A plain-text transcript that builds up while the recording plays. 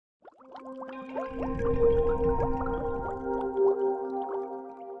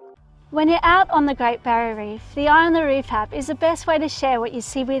When you're out on the Great Barrier Reef, the Eye on the Reef app is the best way to share what you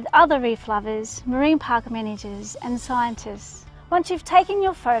see with other reef lovers, marine park managers and scientists. Once you've taken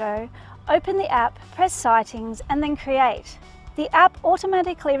your photo, open the app, press Sightings and then Create. The app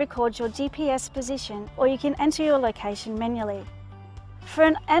automatically records your GPS position, or you can enter your location manually. For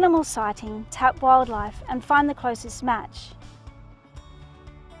an animal sighting, tap Wildlife and find the closest match.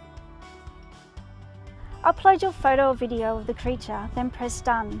 Upload your photo or video of the creature, then press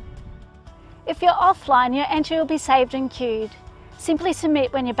Done. If you're offline, your entry will be saved and queued. Simply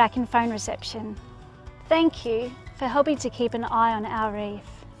submit when you're back in phone reception. Thank you for helping to keep an eye on our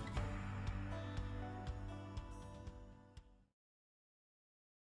reef.